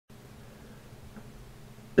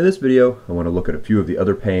In this video, I want to look at a few of the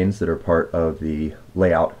other panes that are part of the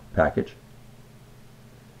layout package.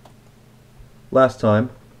 Last time,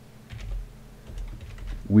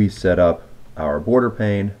 we set up our border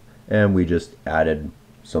pane and we just added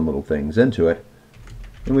some little things into it,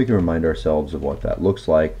 and we can remind ourselves of what that looks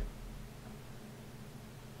like.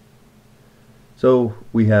 So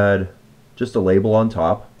we had just a label on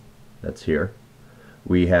top, that's here.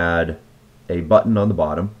 We had a button on the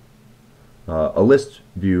bottom, a list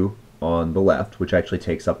view on the left, which actually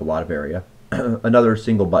takes up a lot of area, another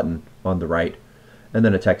single button on the right, and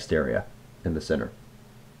then a text area in the center.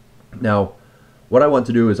 Now, what I want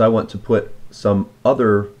to do is I want to put some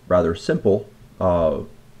other rather simple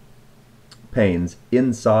panes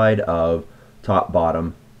inside of top,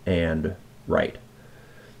 bottom, and right.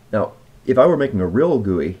 Now, if I were making a real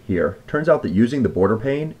GUI here, turns out that using the border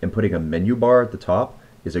pane and putting a menu bar at the top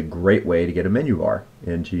is a great way to get a menu bar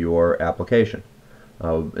into your application.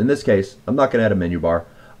 In this case, I'm not going to add a menu bar.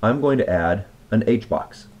 I'm going to add an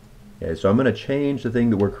HBox. Okay, so I'm going to change the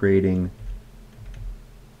thing that we're creating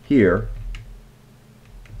here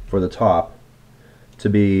for the top to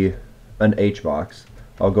be an HBox.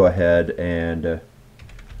 I'll go ahead and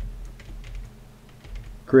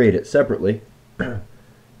create it separately.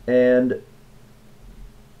 And the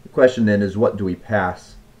question then is, what do we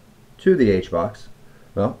pass to the HBox?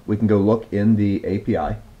 Well, we can go look in the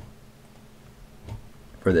API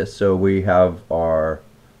for this. So we have our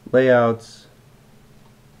layouts.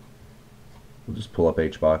 We'll just pull up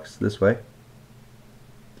HBox this way.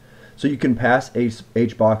 So you can pass a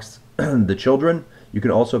HBox the children. You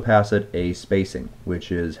can also pass it a spacing,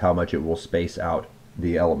 which is how much it will space out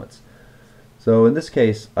the elements. So in this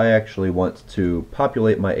case, I actually want to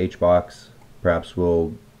populate my HBox. Perhaps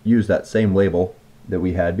we'll use that same label that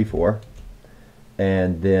we had before,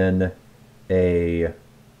 and then maybe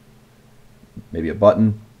a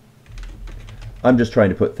button. I'm just trying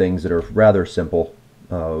to put things that are rather simple,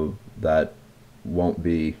 that won't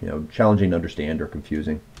be challenging to understand or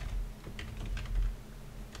confusing.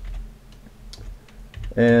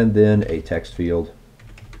 And then a text field.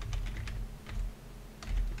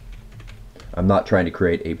 I'm not trying to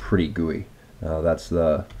create a pretty GUI. That's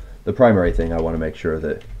the primary thing I want to make sure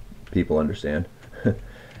that people understand.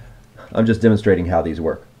 I'm just demonstrating how these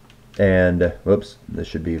work. And whoops, this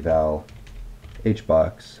should be val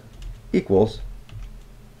HBox equals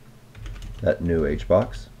that new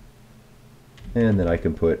HBox. And then I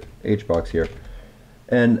can put HBox here.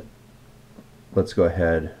 And let's go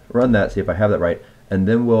ahead, run that, see if I have that right. And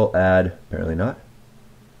then we'll add, apparently not,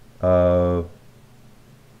 oh,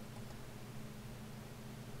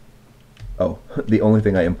 the only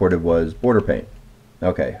thing I imported was border pane.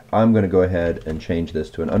 Okay, I'm going to go ahead and change this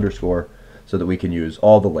to an underscore so that we can use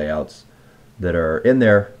all the layouts that are in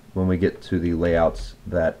there when we get to the layouts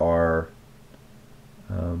that are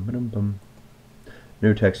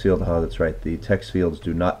new text field. Oh, that's right, the text fields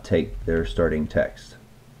do not take their starting text.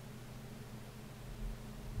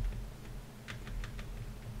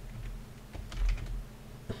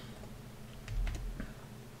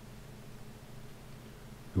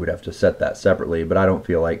 We would have to set that separately, but I don't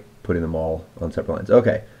feel like putting them all on separate lines.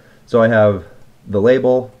 Okay, so I have the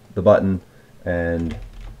label, the button, and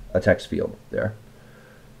a text field there.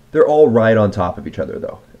 They're all right on top of each other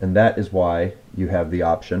though, and that is why you have the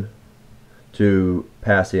option to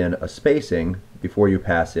pass in a spacing before you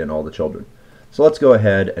pass in all the children. So let's go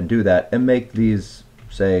ahead and do that and make these,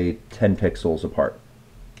 say, 10 pixels apart.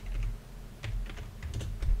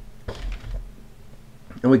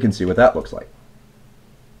 And we can see what that looks like.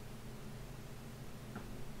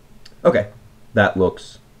 Okay, that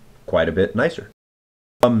looks quite a bit nicer.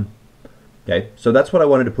 Okay, so that's what I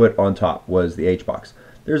wanted to put on top, was the HBox.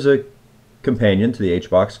 There's a companion to the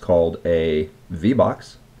HBox called a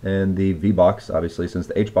VBox, and the VBox, obviously, since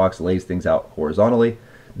the HBox lays things out horizontally,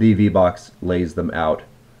 the VBox lays them out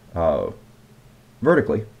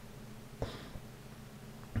vertically.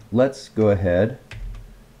 Let's go ahead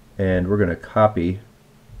and we're going to copy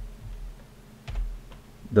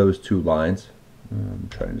those two lines. I'm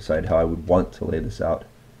trying to decide how I would want to lay this out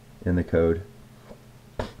in the code.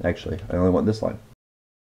 Actually, I only want this line.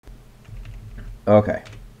 Okay,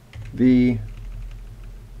 V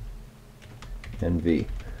and V.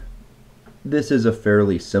 This is a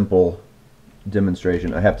fairly simple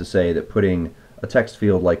demonstration. I have to say that putting a text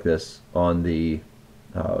field like this on the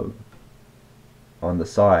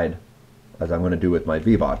side, as I'm going to do with my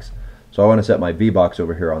VBox. So I want to set my VBox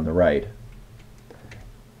over here on the right.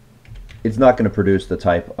 It's not going to produce the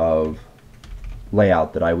type of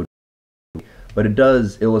layout that I would, but it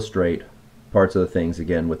does illustrate parts of the things,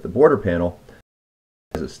 again, with the border panel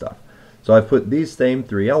stuff. So I've put these same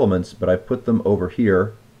three elements, but I've put them over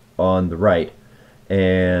here on the right.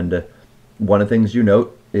 And one of the things you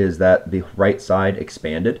note is that the right side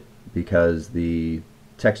expanded because the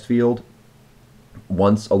text field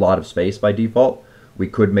wants a lot of space by default. We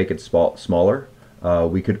could make it smaller.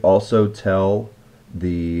 We could also tell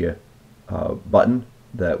the button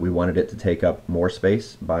that we wanted it to take up more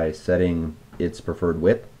space by setting its preferred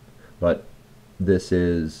width, but this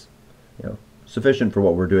is, sufficient for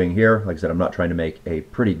what we're doing here. Like I said, I'm not trying to make a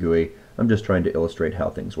pretty GUI. I'm just trying to illustrate how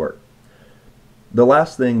things work. The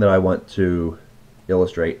last thing that I want to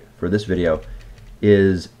illustrate for this video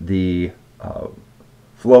is the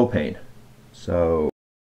FlowPane. So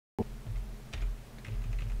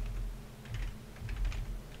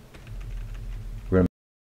we're going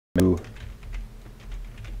to do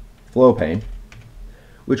FlowPane,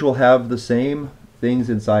 which will have the same things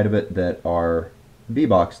inside of it that our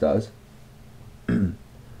VBox does.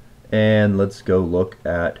 And let's go look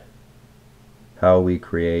at how we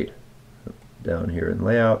create, down here in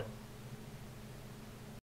layout,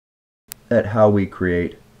 at how we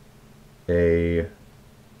create a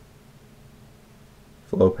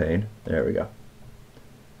FlowPane. There we go.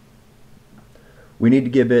 We need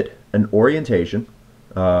to give it an orientation.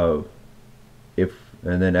 And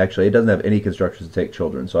then actually it doesn't have any constructions to take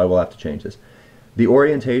children, so I will have to change this. The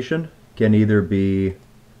orientation can either be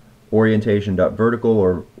orientation.vertical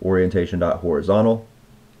or orientation.horizontal.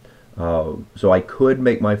 So I could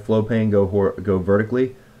make my FlowPane go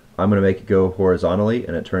vertically. I'm going to make it go horizontally,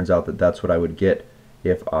 and it turns out that that's what I would get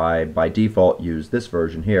if I by default use this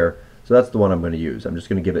version here. So that's the one I'm going to use. I'm just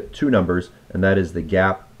going to give it two numbers, and that is the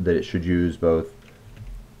gap that it should use both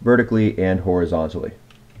vertically and horizontally.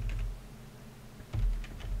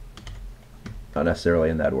 Not necessarily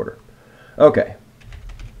in that order. Okay,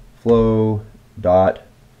 flow dot,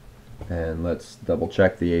 and let's double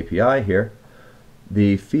check the API here.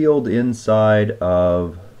 The field inside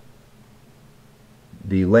of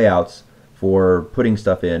the layouts for putting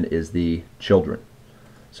stuff in is the children.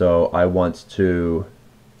 So I want to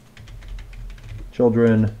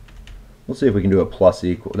children, we'll see if we can do a plus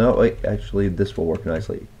equal, no wait, actually this will work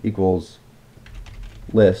nicely, equals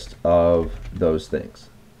list of those things.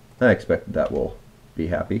 I expect that will be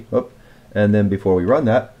happy. Oop. And then before we run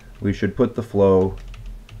that, we should put the flow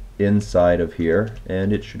inside of here,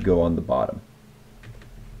 and it should go on the bottom.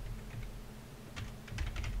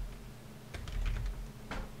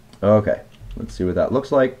 Okay, let's see what that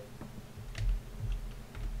looks like.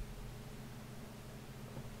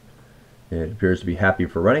 It appears to be happy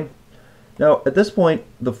for running. Now, at this point,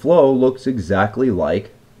 the flow looks exactly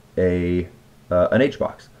like an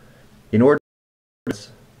HBox. In order to do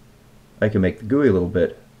this, I can make the GUI a little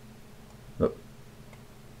bit. Oh.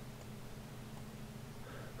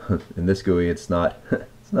 In this GUI, it's not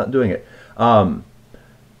it's not doing it.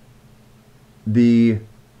 The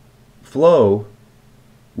flow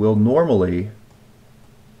will normally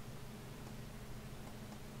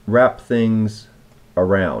wrap things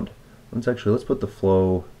around. Let's put the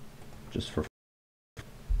flow just for.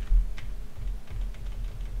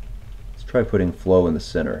 Let's try putting flow in the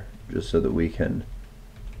center just so that we can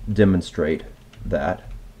demonstrate that.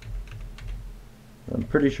 I'm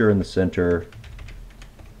pretty sure in the center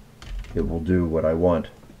it will do what I want.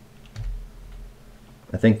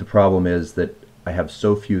 I think the problem is that I have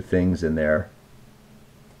so few things in there.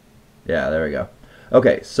 Yeah, there we go.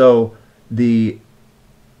 Okay, so the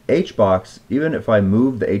HBox, even if I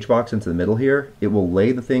move the HBox into the middle here, it will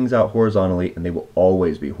lay the things out horizontally and they will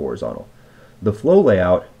always be horizontal. The flow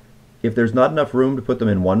layout, if there's not enough room to put them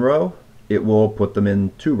in one row, it will put them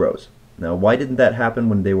in two rows. Now, why didn't that happen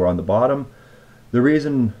when they were on the bottom? The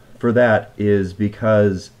reason for that is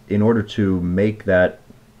because in order to make that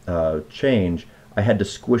change, I had to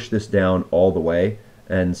squish this down all the way,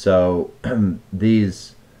 and so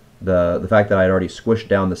the fact that I had already squished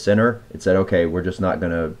down the center, it said, okay, we're just not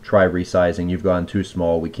going to try resizing. You've gone too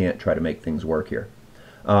small. We can't try to make things work here.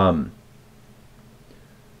 And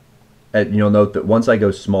you'll note that once I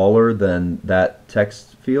go smaller than that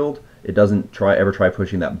text field, it doesn't ever try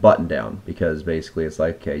pushing that button down, because basically it's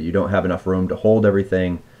like, okay, you don't have enough room to hold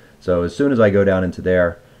everything. So as soon as I go down into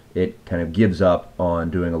there, it kind of gives up on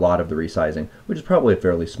doing a lot of the resizing, which is probably a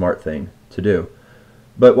fairly smart thing to do.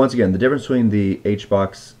 But once again, the difference between the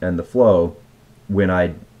HBox and the flow, when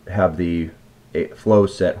I have the flow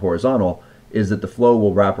set horizontal, is that the flow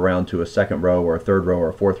will wrap around to a second row or a third row or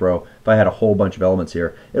a fourth row. If I had a whole bunch of elements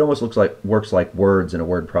here, it almost works like words in a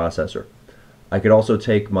word processor. I could also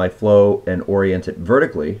take my flow and orient it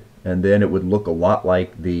vertically, and then it would look a lot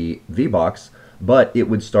like the VBox, but it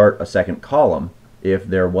would start a second column if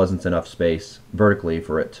there wasn't enough space vertically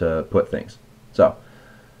for it to put things. So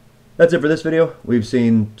that's it for this video. We've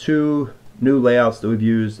seen two new layouts that we've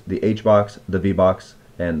used, the HBox, the VBox,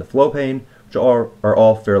 and the FlowPane, which are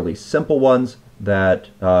all fairly simple ones that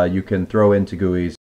you can throw into GUIs